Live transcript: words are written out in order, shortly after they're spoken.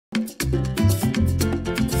Welcome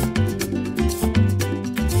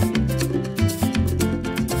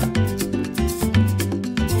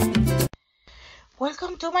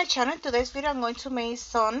to my channel. Today's video I'm going to make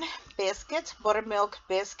some biscuits, buttermilk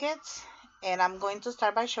biscuits, and I'm going to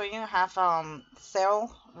start by showing you how to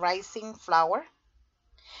cell rising flour,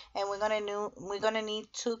 and we're gonna need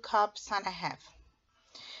 2 cups and a half.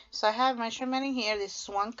 So I have measurement in here. This is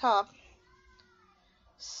 1 cup,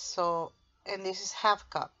 and this is half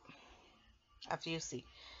cup, as you see.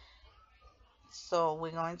 So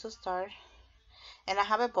we're going to start, and I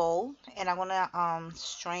have a bowl, and I'm gonna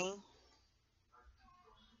strain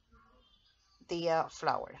the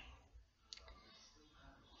flour.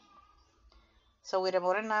 So with the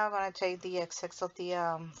water now, I'm going to take the excess of the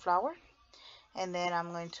flour, and then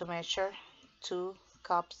I'm going to measure 2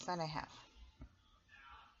 cups and a half.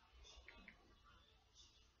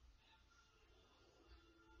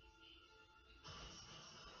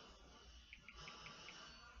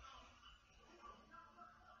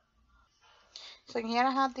 So in here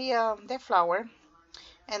I have the flour,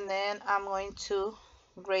 and then I'm going to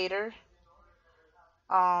grater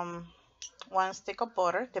 1 stick of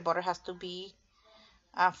butter. The butter has to be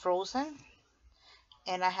frozen,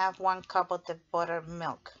 and I have 1 cup of the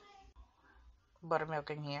buttermilk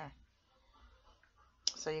in here.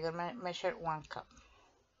 So you're gonna measure 1 cup,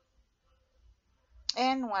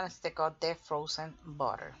 and 1 stick of the frozen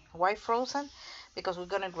butter. Why frozen? Because we're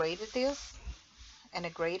gonna grate this in a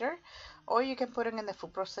grater, or you can put it in the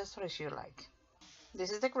food processor if you like.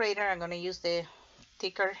 This is the grater. I'm gonna use the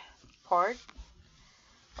thicker part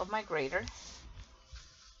of my grater,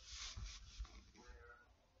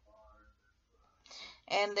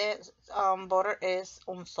 and the butter is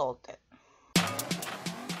unsalted.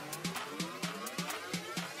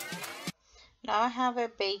 Now I have a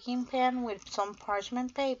baking pan with some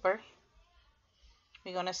parchment paper.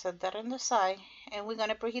 We're gonna set that on the side, and we're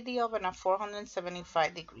gonna preheat the oven at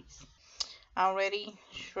 475 degrees. I already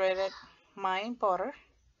shredded my butter,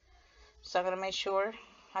 so I'm gonna make sure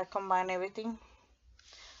I combine everything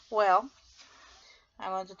well. I'm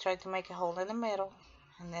going to try to make a hole in the middle,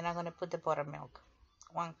 and then I'm gonna put the buttermilk,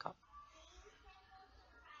 1 cup.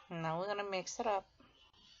 Now we're gonna mix it up.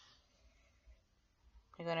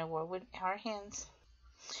 We're gonna work with our hands.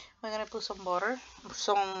 We're gonna put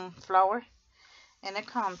some flour in the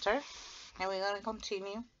counter, and we're gonna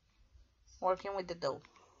continue working with the dough.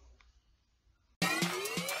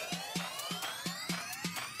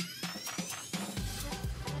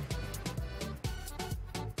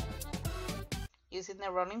 Using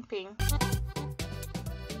the rolling pin.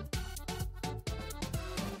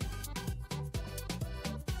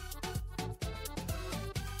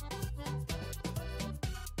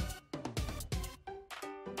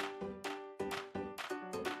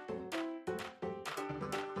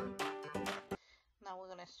 Now we're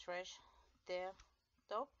gonna stretch the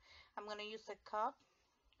dough. I'm gonna use a cup.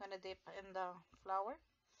 I'm gonna dip in the flour,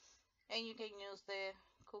 and you can use the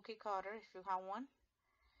cookie cutter if you have one.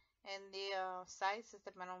 And the size is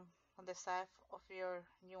depending on the size of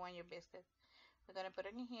you want your biscuit. We're gonna put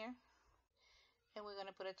it in here, and we're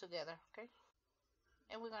gonna put it together, okay?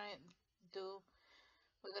 And we're gonna do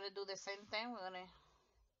the same thing. We're gonna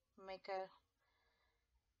make a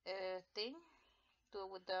thing, do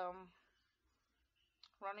it with the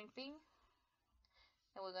running pin,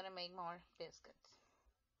 and we're gonna make more biscuits.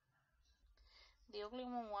 The ugly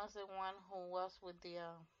one was the one who was with the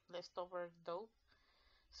leftover dough.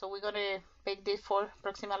 So we're gonna bake this for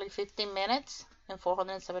approximately 15 minutes and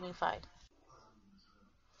 475.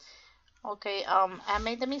 Okay, I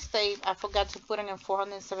made the mistake. I forgot to put it in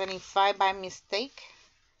 475 by mistake,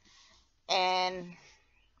 and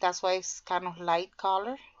that's why it's kind of light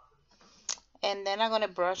color. And then I'm gonna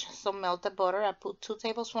brush some melted butter. I put 2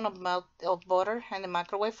 tablespoons of butter in the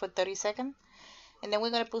microwave for 30 seconds, and then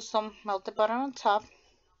we're gonna put some melted butter on top.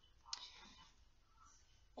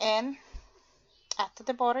 And after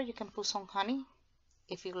the butter, you can put some honey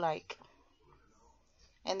if you like.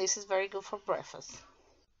 And this is very good for breakfast.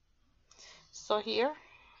 So here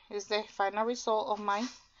is the final result of my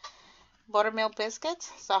buttermilk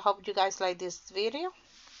biscuits. So I hope you guys like this video.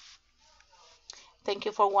 Thank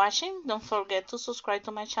you for watching. Don't forget to subscribe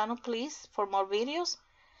to my channel, please, for more videos.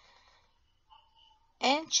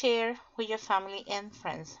 And share with your family and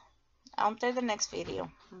friends. Until the next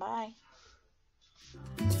video. Bye.